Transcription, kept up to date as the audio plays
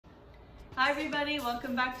Hi everybody,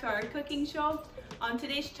 welcome back to our cooking show. On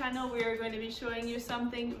today's channel we are going to be showing you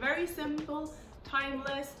something very simple,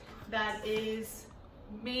 timeless, that is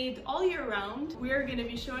made all year round. We are going to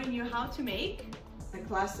be showing you how to make a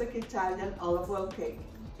classic Italian olive oil cake.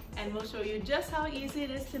 And we'll show you just how easy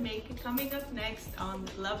it is to make coming up next on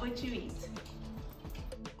Love What You Eat.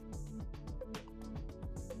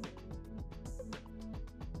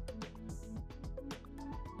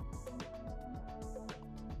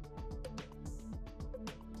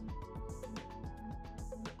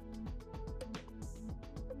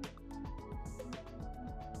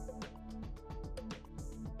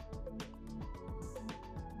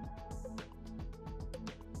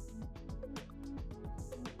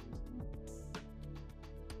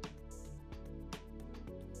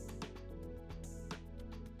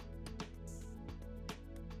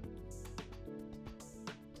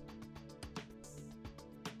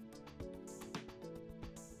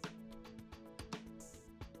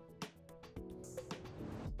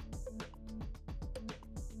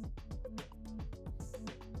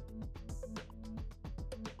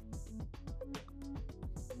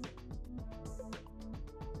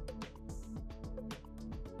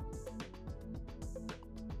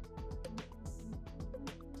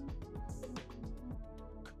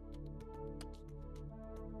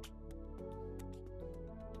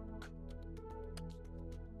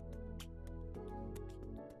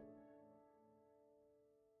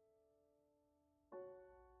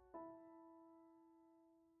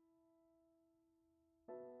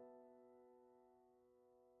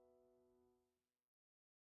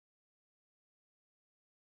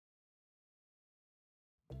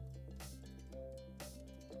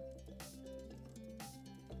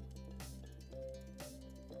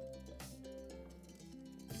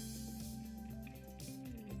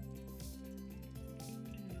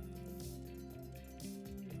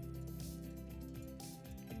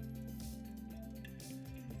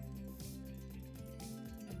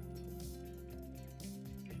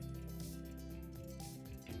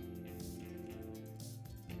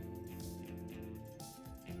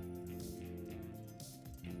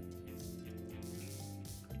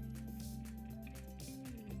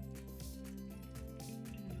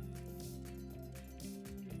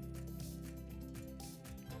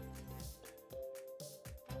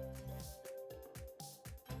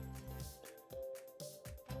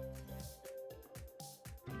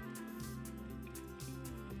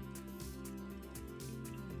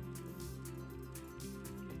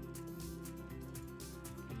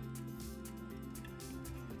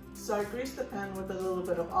 So I greased the pan with a little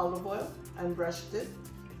bit of olive oil and brushed it.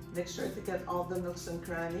 Make sure to get all the nooks and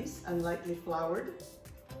crannies and lightly floured.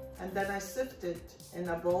 And then I sifted in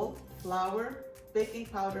a bowl flour, baking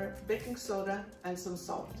powder, baking soda, and some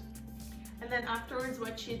salt. And then afterwards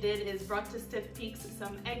what she did is brought to stiff peaks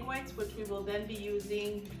some egg whites, which we will then be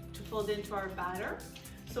using to fold into our batter.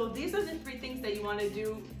 So these are the three things that you want to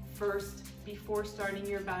do first before starting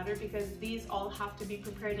your batter, because these all have to be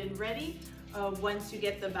prepared and ready once you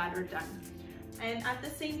get the batter done. And at the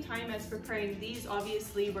same time as preparing these,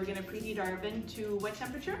 obviously we're going to preheat our oven to what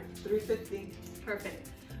temperature? 350. Perfect.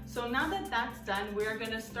 So now that that's done, we're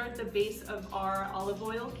going to start the base of our olive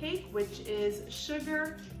oil cake, which is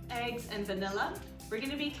sugar, eggs, and vanilla. We're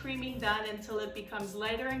going to be creaming that until it becomes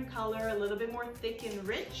lighter in color, a little bit more thick and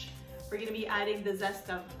rich. We're going to be adding the zest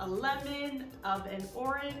of a lemon, of an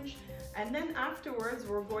orange, and then afterwards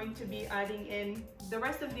we're going to be adding in the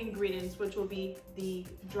rest of the ingredients, which will be the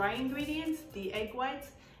dry ingredients, the egg whites,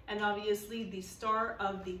 and obviously the star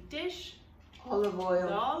of the dish, olive oil.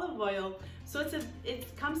 The olive oil. So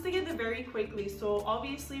it comes together very quickly. So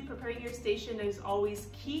obviously preparing your station is always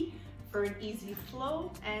key for an easy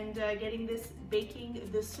flow, and getting this baking,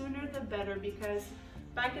 the sooner the better, because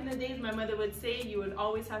back in the days my mother would say you would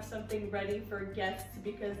always have something ready for guests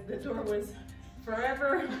because the door was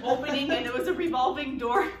forever opening and it was a revolving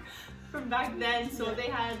door from back then. So they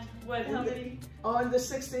had what, how many? Oh, in the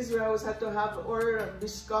 60s we always had to have or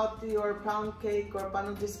biscotti or pound cake or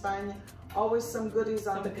pan di Spagna, always some goodies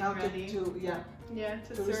on the counter to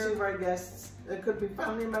to receive our guests. It could be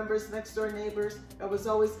family members, next door neighbors. It was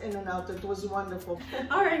always in and out. It was wonderful.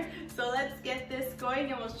 All right, so let's get this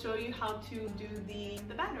going and we'll show you how to do the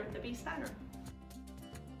batter, the base batter.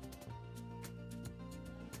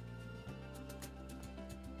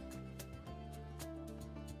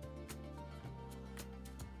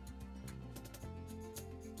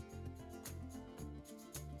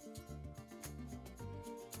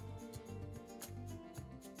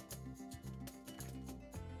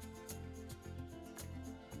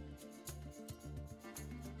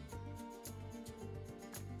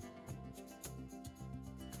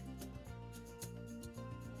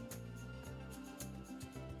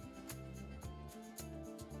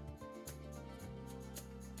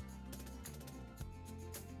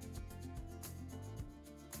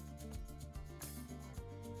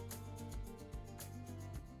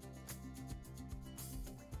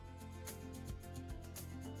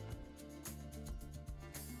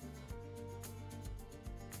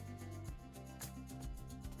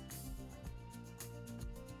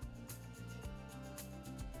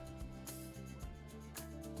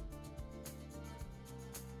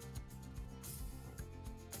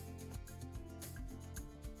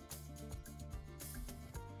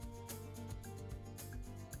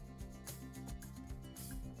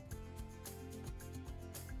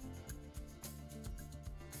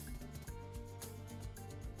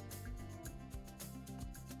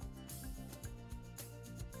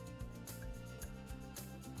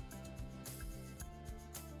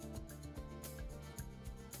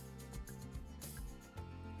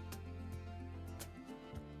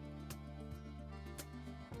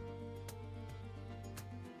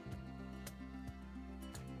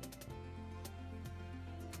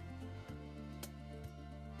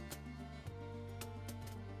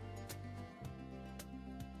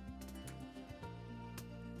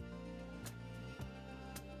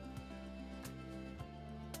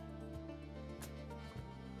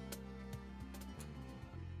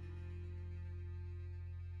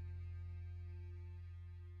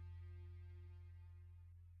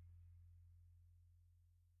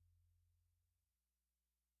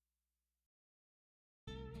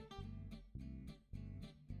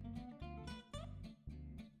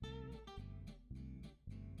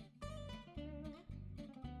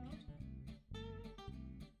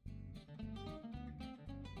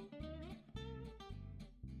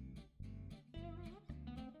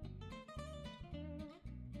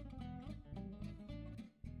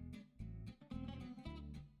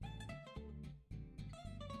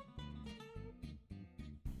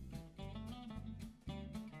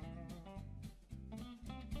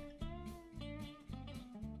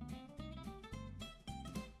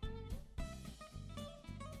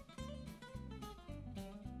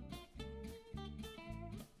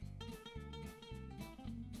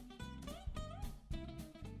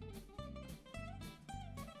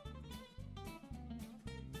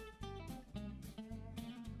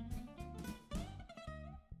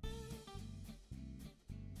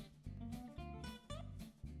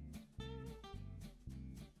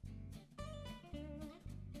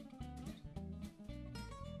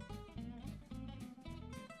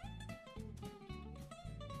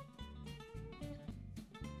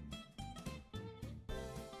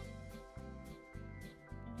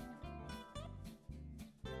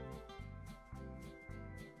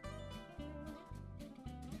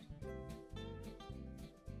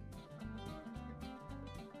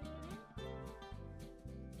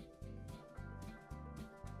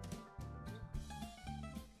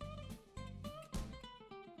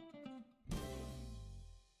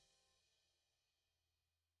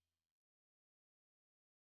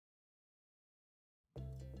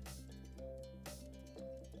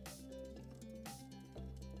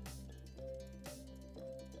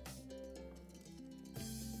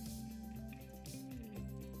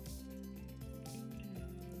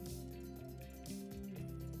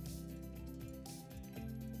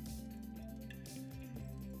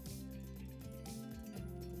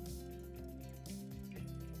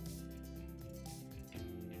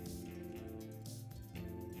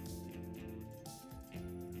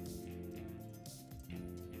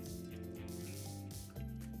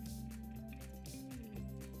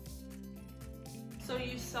 So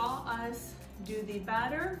you saw us do the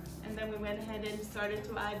batter, and then we went ahead and started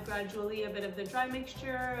to add gradually a bit of the dry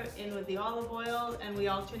mixture in with the olive oil, and we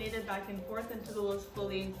alternated back and forth until it was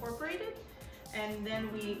fully incorporated. And then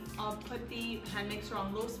we put the hand mixer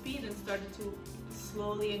on low speed and started to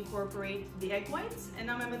slowly incorporate the egg whites. And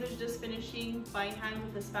now my mother's just finishing by hand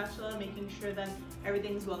with the spatula, making sure that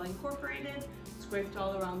everything's well incorporated, scraped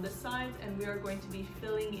all around the sides, and we are going to be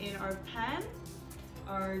filling in our pan,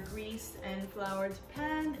 our greased and floured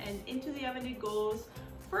pan, and into the oven it goes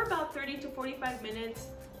for about 30 to 45 minutes.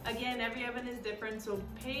 Again, every oven is different, so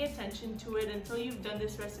pay attention to it until you've done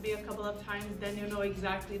this recipe a couple of times. Then you know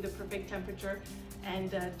exactly the perfect temperature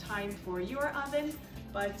and time for your oven.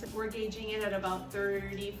 But we're gauging it at about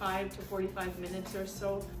 35 to 45 minutes or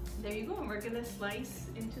so. There you go, and we're gonna slice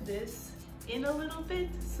into this in a little bit.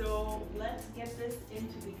 So let's get this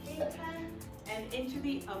into the cake pan and into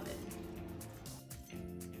the oven.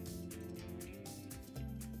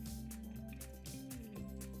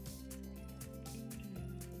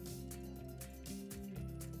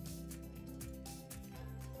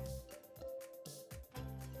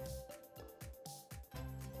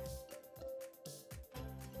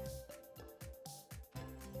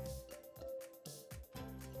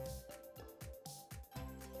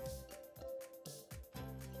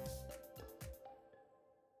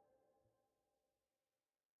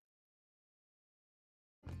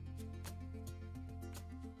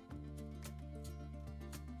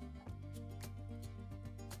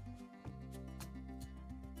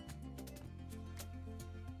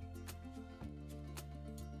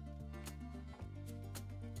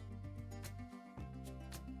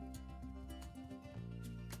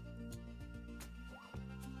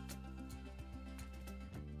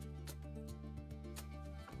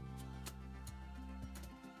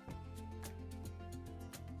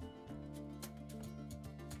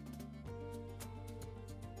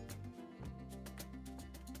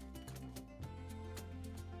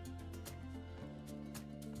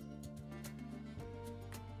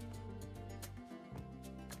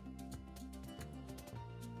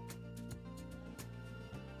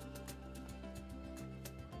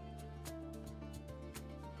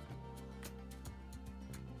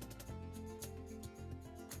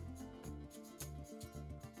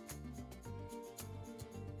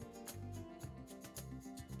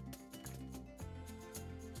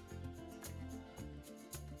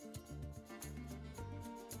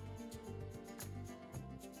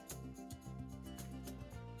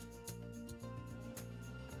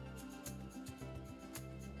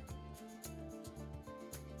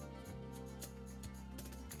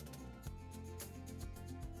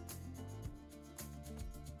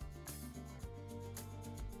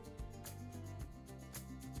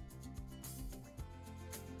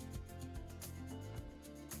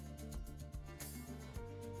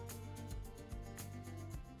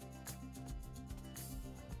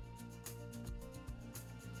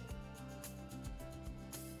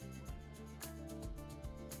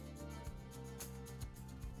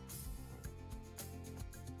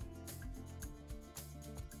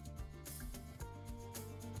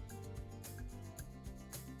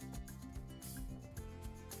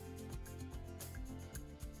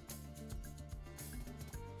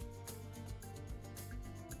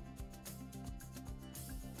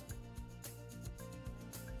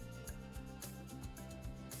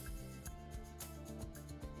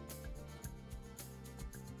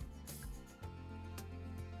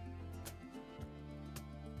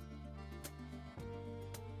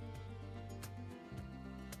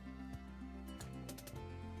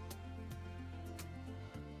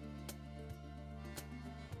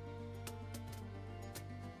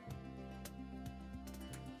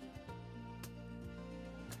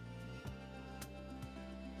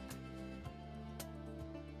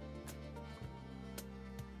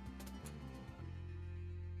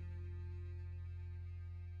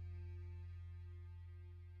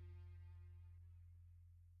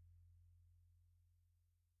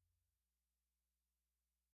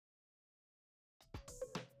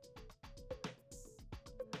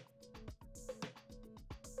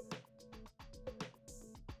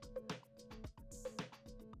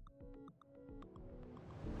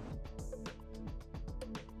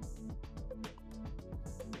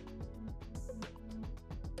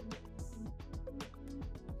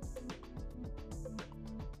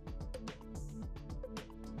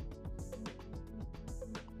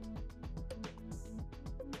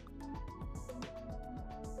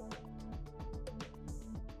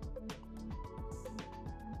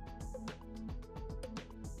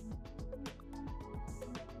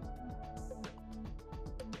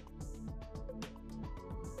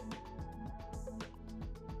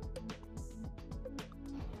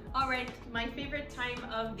 right, my favorite time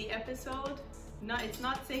of the episode. It's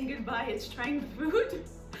not saying goodbye, it's trying food.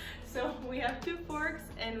 So we have 2 forks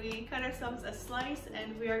and we cut ourselves a slice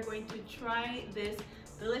and we are going to try this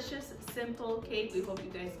delicious, simple cake. We hope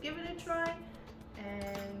you guys give it a try.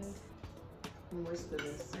 And Whisk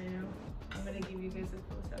this. I know, I'm gonna give you guys a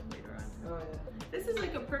close-up later on. Oh yeah. This is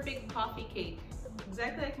like a perfect coffee cake.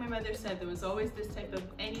 Exactly like my mother said, there was always this type of,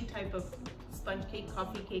 any type of sponge cake,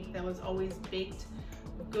 coffee cake that was always baked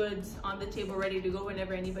goods on the table ready to go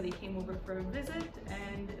whenever anybody came over for a visit,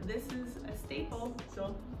 and this is a staple.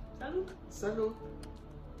 So salud. Salud.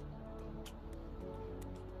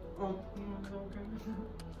 Oh. So good.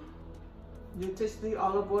 You taste the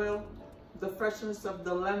olive oil, the freshness of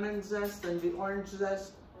the lemon zest and the orange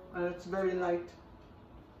zest, and it's very light.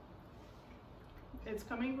 It's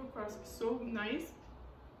coming across so nice.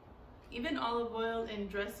 Even olive oil in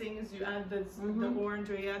dressings, you add this, the orange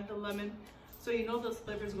or you add the lemon, so you know those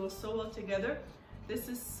flavors go so well together. This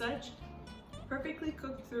is such perfectly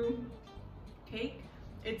cooked through cake.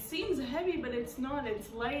 It seems heavy, but it's not.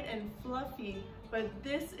 It's light and fluffy, but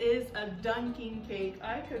this is a dunking cake.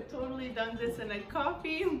 I could totally dunk this in a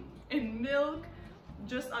coffee, in milk,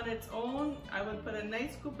 just on its own. I would put a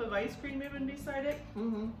nice scoop of ice cream even beside it.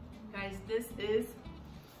 Guys, this is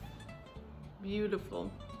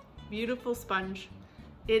beautiful. Beautiful sponge.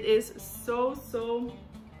 It is so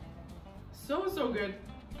good.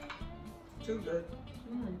 Too good.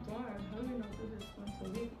 Oh my god, how do you not do this once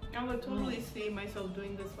a week? I would totally see myself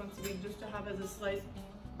doing this once a week just to have as a slice.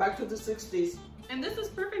 Back to the 60s. And this is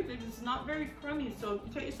perfect because it's not very crummy, so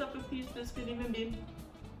cut yourself a piece. This could even be,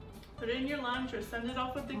 put it in your lunch or send it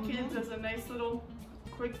off with the kids as a nice little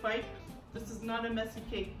quick bite. This is not a messy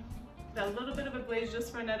cake. That little bit of a glaze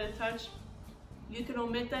just for an added touch. You can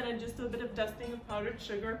omit that and just do a bit of dusting of powdered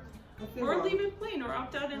sugar, or leave it plain, or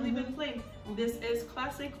opt out and leave it plain. This is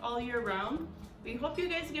classic all year round. We hope you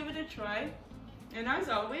guys give it a try. And as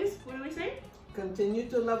always, what do we say? Continue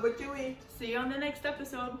to love what you eat. See you on the next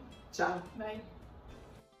episode. Ciao. Bye.